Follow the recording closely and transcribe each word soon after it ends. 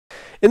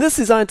In this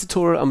design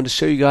tutorial, I'm going to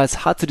show you guys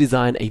how to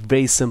design a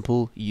very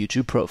simple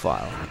YouTube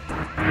profile.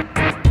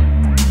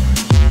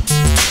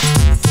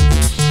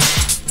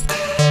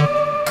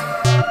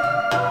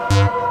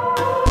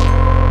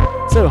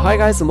 So hi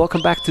guys, and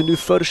welcome back to a new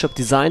Photoshop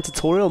design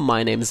tutorial.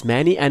 My name is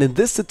Manny, and in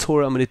this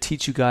tutorial I'm going to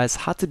teach you guys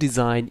how to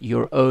design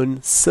your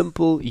own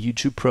simple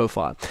YouTube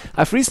profile.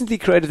 I've recently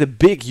created a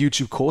big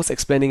YouTube course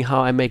explaining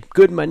how I make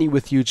good money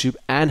with YouTube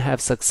and have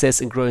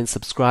success in growing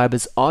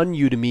subscribers on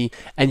Udemy,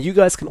 and you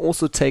guys can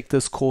also take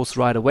this course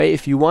right away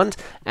if you want.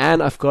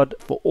 And I've got,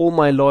 for all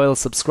my loyal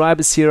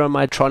subscribers here on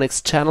my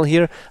Tronics channel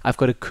here, I've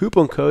got a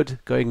coupon code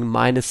going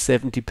minus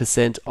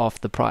 70%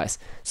 off the price.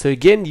 So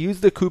again,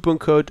 use the coupon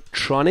code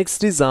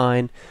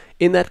TronicsDesign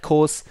in that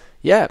course,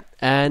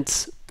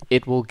 and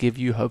it will give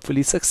you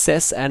hopefully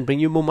success and bring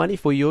you more money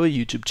for your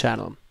YouTube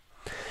channel.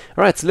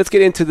 Alright, so let's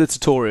get into the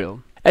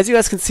tutorial. As you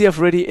guys can see, I've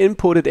already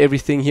imported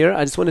everything here.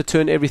 I just want to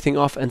turn everything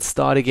off and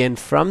start again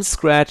from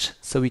scratch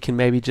so we can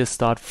maybe just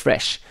start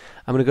fresh.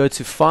 I'm going to go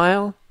to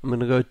File, I'm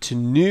going to go to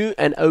New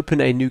and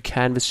open a new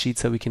canvas sheet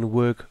so we can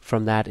work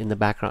from that in the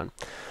background.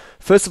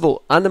 First of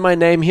all, under my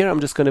name here, I'm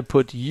just going to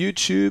put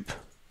YouTube.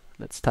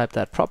 Let's type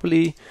that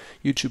properly.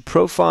 YouTube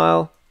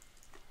profile.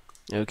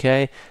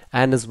 Okay,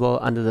 and as well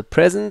under the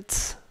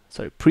preset,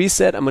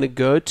 I'm going to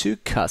go to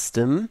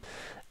custom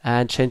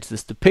and change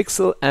this to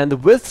pixel, and the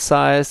width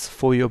size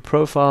for your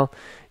profile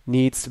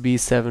needs to be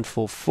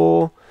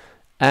 744,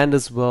 and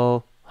as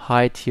well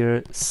height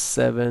here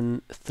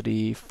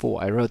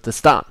 734. I wrote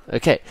this down.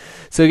 Okay,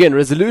 so again,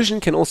 resolution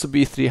can also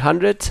be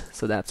 300,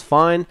 so that's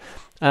fine.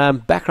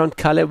 Background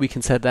color, we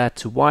can set that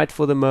to white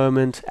for the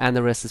moment, and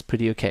the rest is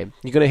pretty okay.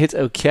 You're going to hit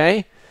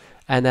OK,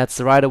 and that's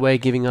right away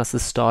giving us a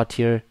start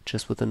here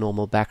just with a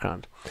normal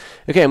background.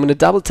 Okay, I'm going to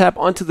double tap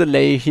onto the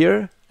layer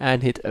here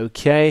and hit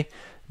OK.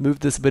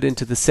 Move this a bit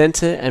into the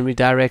center, and we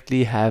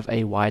directly have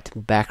a white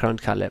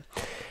background color.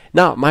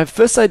 Now, my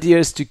first idea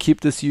is to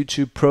keep this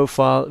YouTube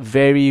profile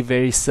very,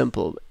 very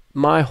simple.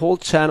 My whole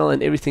channel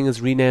and everything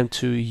is renamed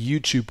to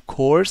YouTube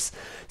course,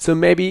 so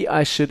maybe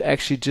I should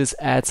actually just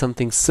add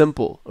something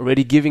simple,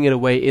 already giving it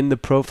away in the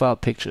profile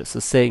picture.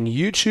 So saying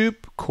YouTube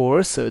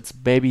course, so it's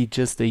maybe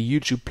just a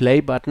YouTube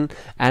play button,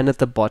 and at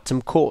the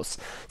bottom course.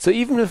 So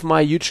even if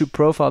my YouTube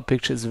profile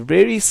picture is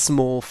very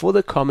small for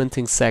the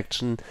commenting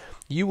section,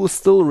 you will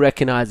still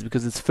recognize,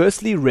 because it's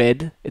firstly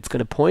red, it's going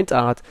to point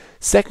out,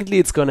 secondly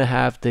it's going to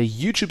have the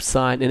YouTube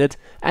sign in it,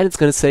 and it's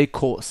going to say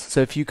course.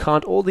 So if you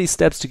count all these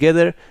steps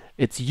together,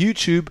 it's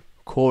YouTube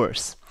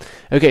course.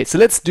 Okay, so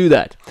let's do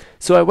that.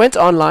 So I went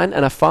online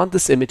and I found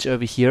this image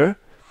over here,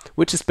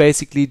 which is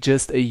basically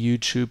just a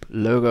YouTube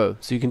logo.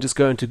 So you can just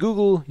go into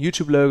Google,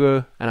 YouTube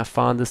logo, and I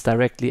found this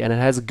directly, and it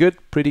has a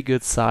pretty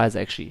good size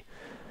actually.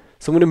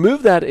 So I'm going to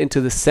move that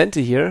into the center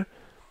here.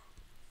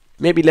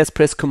 Maybe let's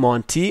press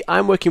Command T.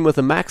 I'm working with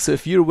a Mac, so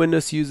if you're a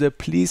Windows user,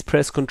 please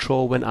press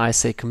Control when I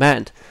say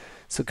Command.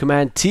 So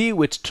Command T,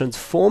 which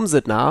transforms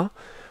it now.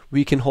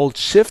 We can hold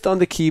Shift on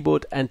the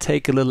keyboard and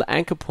take a little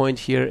anchor point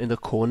here in the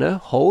corner.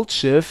 Hold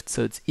Shift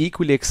so it's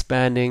equally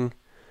expanding,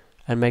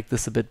 and make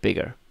this a bit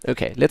bigger.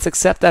 Okay, let's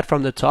accept that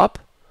from the top.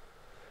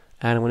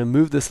 And I'm going to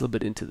move this a little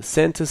bit into the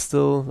center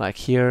still, like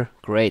here.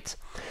 Great.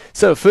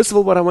 So first of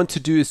all, what I want to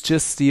do is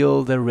just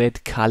steal the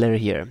red color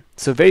here.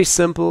 So very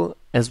simple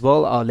as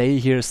well. Our layer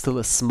here is still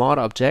a smart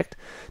object.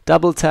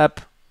 Double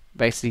tap,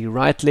 basically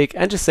right click,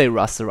 and just say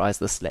rasterize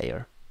this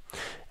layer.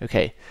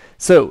 Okay,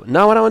 so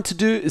now what I want to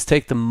do is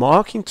take the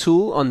marking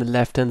tool on the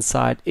left hand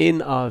side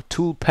in our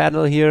tool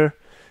panel here.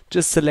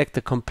 Just select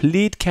the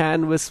complete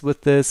canvas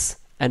with this,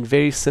 and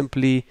very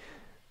simply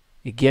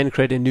again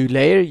create a new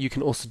layer. You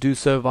can also do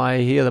so via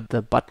here,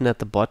 the button at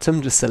the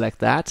bottom. Just select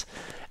that,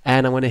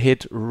 and I'm going to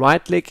hit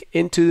right click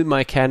into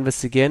my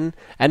canvas again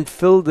and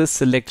fill this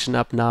selection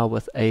up now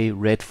with a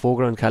red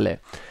foreground color.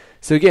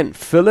 So again,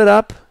 fill it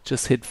up,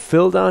 just hit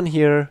fill down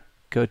here,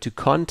 go to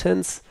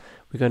contents.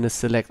 We're going to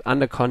select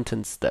under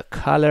contents the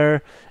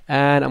color,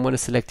 and I'm going to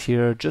select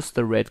here just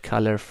the red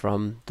color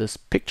from this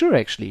picture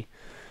actually.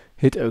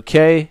 Hit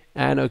OK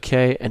and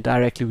OK, and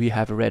directly we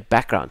have a red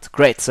background.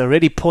 Great, so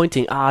already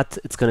pointing out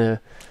it's going to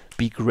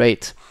be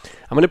great.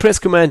 I'm going to press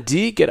Command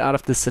D, get out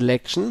of the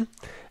selection,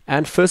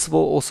 and first of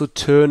all also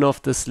turn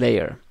off this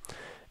layer.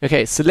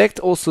 Okay, select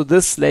also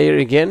this layer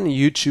again,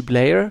 YouTube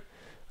layer.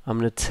 I'm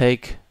going to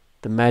take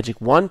the magic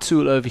wand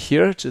tool over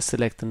here, just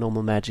select the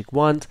normal magic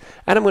wand,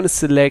 and I'm going to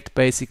select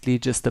basically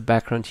just the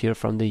background here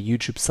from the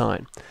YouTube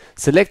sign.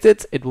 Select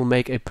it, it will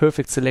make a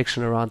perfect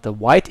selection around the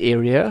white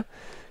area.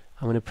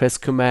 I'm going to press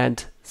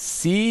Command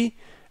C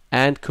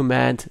and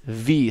Command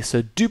V,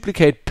 so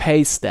duplicate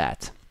paste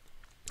that.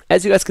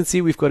 As you guys can see,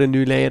 we've got a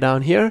new layer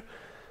down here.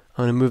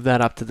 I'm going to move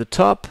that up to the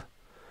top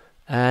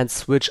and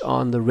switch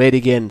on the red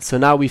again. So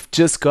now we've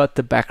just got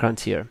the background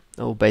here,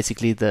 or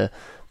basically the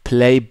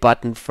play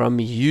button from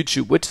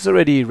YouTube, which is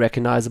already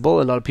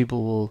recognizable. A lot of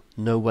people will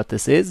know what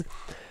this is.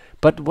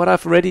 But what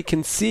I've already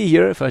can see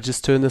here, if I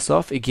just turn this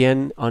off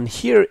again, on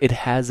here it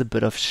has a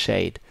bit of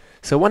shade.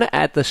 So I want to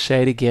add the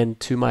shade again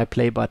to my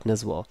play button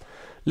as well.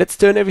 Let's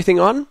turn everything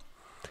on,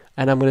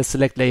 and I'm going to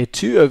select layer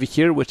 2 over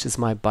here, which is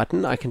my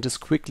button. I can just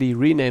quickly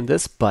rename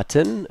this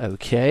button,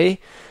 okay,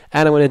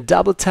 and I'm going to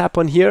double tap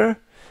on here,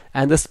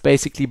 and this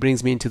basically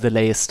brings me into the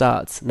layer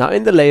styles. Now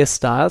in the layer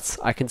styles,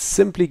 I can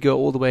simply go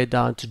all the way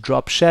down to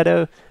drop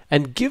shadow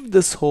and give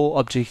this whole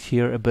object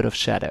here a bit of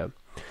shadow.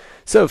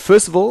 So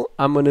first of all,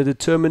 I'm going to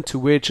determine to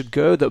where it should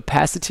go. The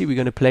opacity, we're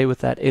going to play with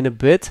that in a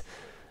bit.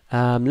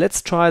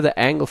 Let's try the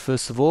angle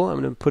first of all.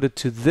 I'm going to put it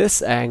to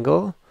this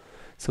angle,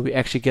 so we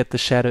actually get the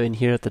shadow in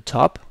here at the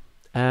top.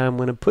 I'm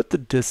going to put the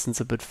distance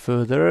a bit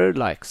further,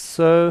 like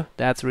so.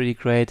 That's really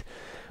great.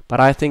 But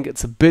I think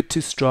it's a bit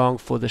too strong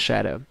for the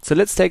shadow. So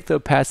let's take the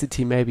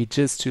opacity maybe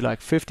just to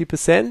like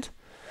 50%.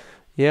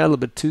 Yeah, a little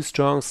bit too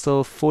strong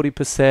still,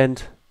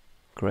 40%.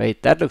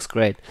 Great, that looks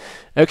great.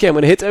 Okay, I'm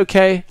going to hit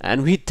OK,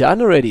 and we're done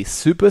already.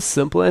 Super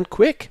simple and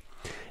quick.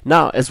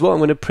 Now, as well, I'm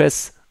going to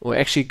press, or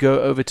actually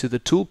go over to the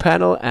tool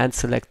panel and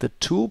select the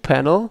tool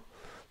panel.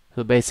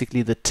 So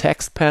basically the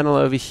text panel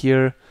over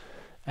here,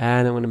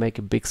 and I'm going to make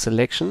a big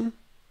selection.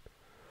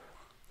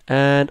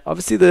 And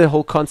obviously the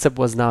whole concept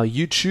was now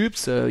YouTube,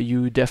 so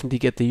you definitely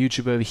get the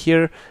YouTube over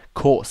here,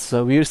 course.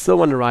 So we still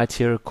want to write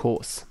here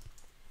course.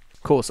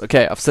 Course,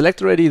 okay, I've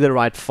selected already the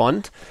right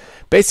font.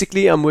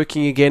 Basically, I'm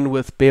working again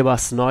with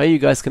Bebas Neue. You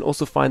guys can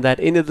also find that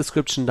in the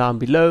description down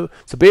below.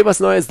 So Bebas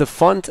Neue is the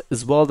font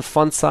as well, the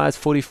font size,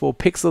 44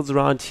 pixels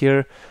around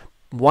here.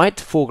 White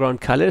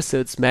foreground color, so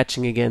it's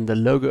matching again the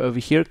logo over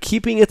here,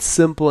 keeping it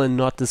simple and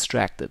not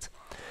distracted.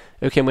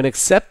 Okay, I'm going to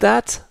accept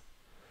that.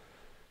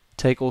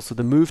 Take also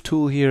the move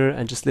tool here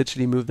and just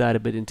literally move that a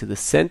bit into the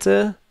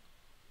center.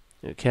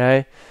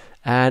 Okay,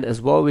 and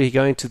as well we're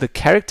going to the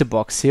character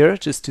box here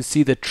just to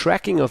see the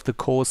tracking of the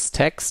course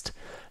text,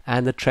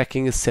 and the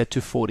tracking is set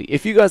to 40.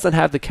 If you guys don't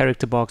have the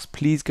character box,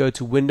 please go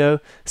to Window,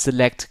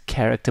 select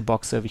character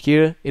box over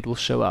here, it will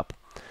show up.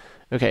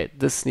 Okay,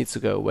 this needs to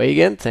go away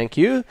again, thank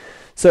you.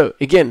 So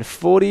again,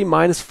 40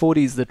 minus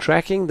 40 is the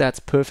tracking. That's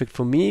perfect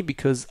for me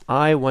because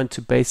I want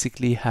to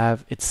basically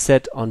have it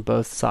set on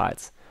both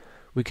sides.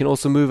 We can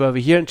also move over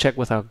here and check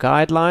with our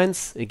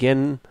guidelines.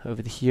 Again,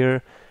 over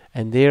here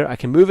and there. I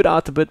can move it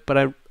out a bit, but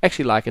I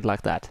actually like it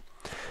like that.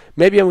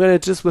 Maybe I'm going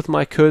to just with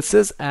my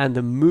cursors and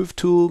the move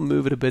tool,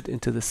 move it a bit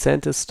into the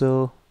center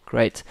still.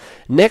 Great.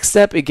 Next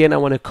step, again, I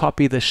want to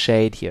copy the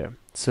shade here.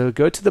 So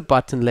go to the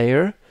button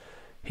layer,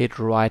 hit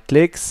right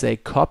click, say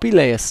copy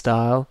layer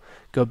style,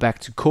 go back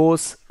to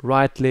course,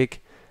 right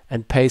click,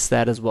 and paste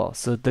that as well.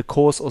 So the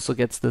course also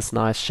gets this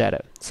nice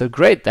shadow. So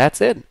great, that's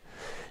it.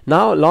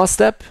 Now, last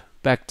step.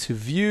 Back to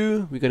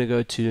view, we're going to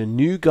go to a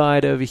new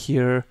guide over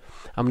here.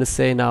 I'm going to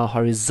say now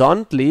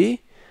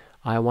horizontally,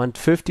 I want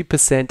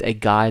 50% a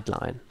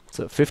guideline.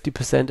 So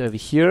 50% over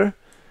here.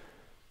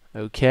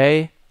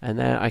 Okay, and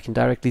then I can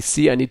directly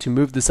see I need to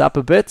move this up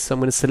a bit. So I'm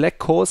going to select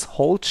course,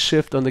 hold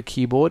shift on the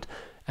keyboard,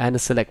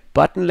 and select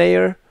button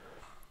layer.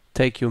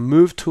 Take your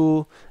move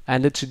tool,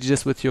 and literally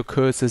just with your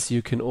cursors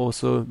you can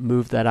also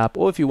move that up,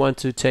 or if you want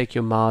to take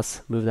your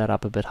mouse, move that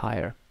up a bit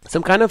higher. So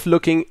I'm kind of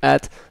looking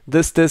at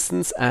this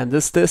distance and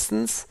this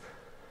distance,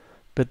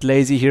 bit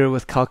lazy here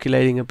with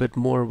calculating a bit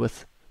more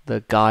with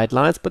the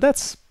guidelines, but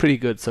that's pretty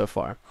good so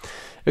far.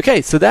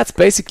 Okay, so that's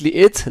basically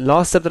it.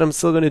 Last step that I'm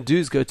still going to do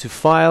is go to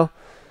File,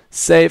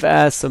 Save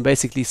As. So I'm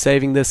basically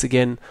saving this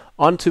again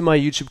onto my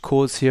YouTube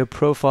course here,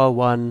 Profile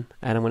 1,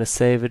 and I'm going to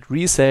save it,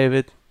 resave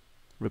it,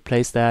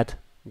 replace that.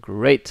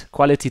 Great,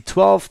 quality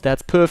 12,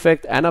 that's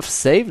perfect, and I've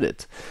saved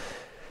it.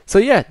 So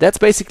yeah, that's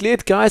basically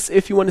it, guys.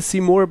 If you want to see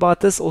more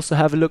about this, also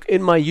have a look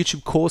in my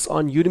YouTube course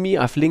on Udemy.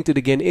 I've linked it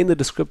again in the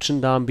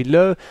description down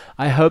below.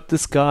 I hope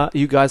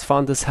you guys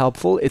found this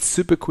helpful. It's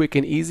super quick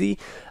and easy.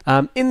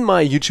 In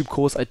my YouTube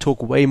course, I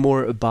talk way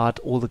more about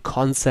all the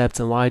concepts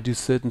and why I do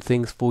certain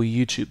things for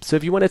YouTube. So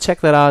if you want to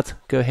check that out,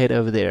 go ahead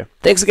over there.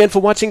 Thanks again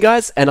for watching,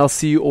 guys, and I'll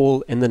see you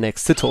all in the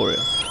next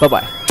tutorial.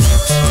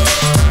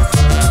 Bye-bye.